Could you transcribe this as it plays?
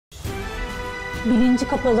Bilinci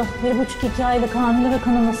kapalı. 1,5-2 aylık hamile ve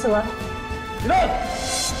kanaması var. Dilan!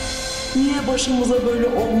 Niye başımıza böyle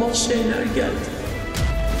olmaz şeyler geldi?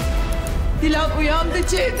 Dilan uyandı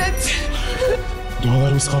Cevdet.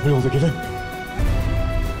 Dualarımız kabul oldu gelin.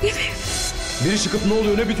 Bebeğim. Biri çıkıp ne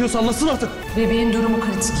oluyor ne bitiyorsa anlasın artık. Bebeğin durumu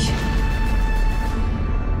kritik.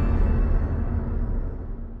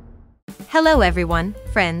 Hello everyone,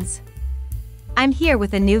 friends. I'm here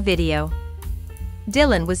with a new video.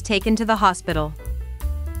 Dilan was taken to the hospital.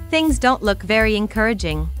 Things don't look very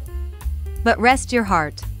encouraging. But rest your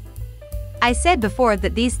heart. I said before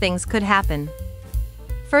that these things could happen.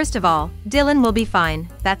 First of all, Dilan will be fine,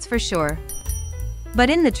 that's for sure. But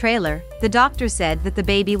in the trailer, the doctor said that the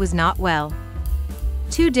baby was not well.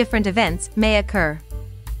 Two different events may occur.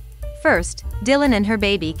 First, Dilan and her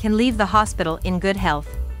baby can leave the hospital in good health.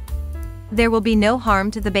 There will be no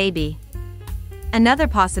harm to the baby. Another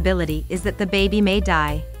possibility is that the baby may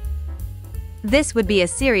die. This would be a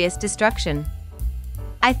serious destruction.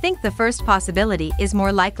 I think the first possibility is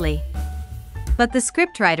more likely. But the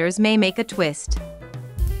scriptwriters may make a twist.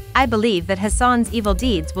 I believe that Hasan's evil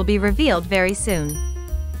deeds will be revealed very soon.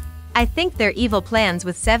 I think their evil plans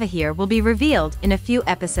with Sevahir will be revealed in a few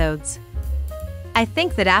episodes. I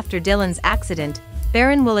think that after Dilan's accident,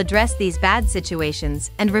 Baron will address these bad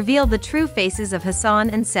situations and reveal the true faces of Hasan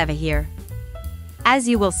and Sevahir. As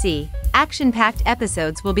you will see, action-packed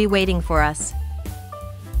episodes will be waiting for us.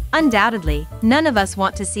 Undoubtedly, none of us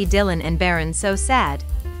want to see Dilan and Baron so sad,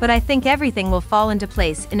 but I think everything will fall into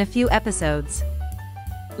place in a few episodes.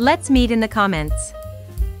 Let's meet in the comments.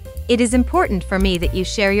 It is important for me that you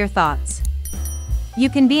share your thoughts. You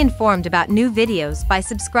can be informed about new videos by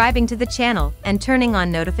subscribing to the channel and turning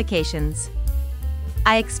on notifications.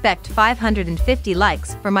 I expect 550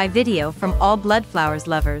 likes for my video from all Bloodflowers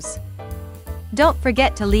lovers. Don't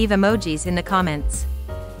forget to leave emojis in the comments.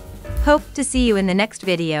 Hope to see you in the next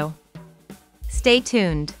video. Stay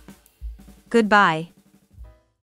tuned. Goodbye.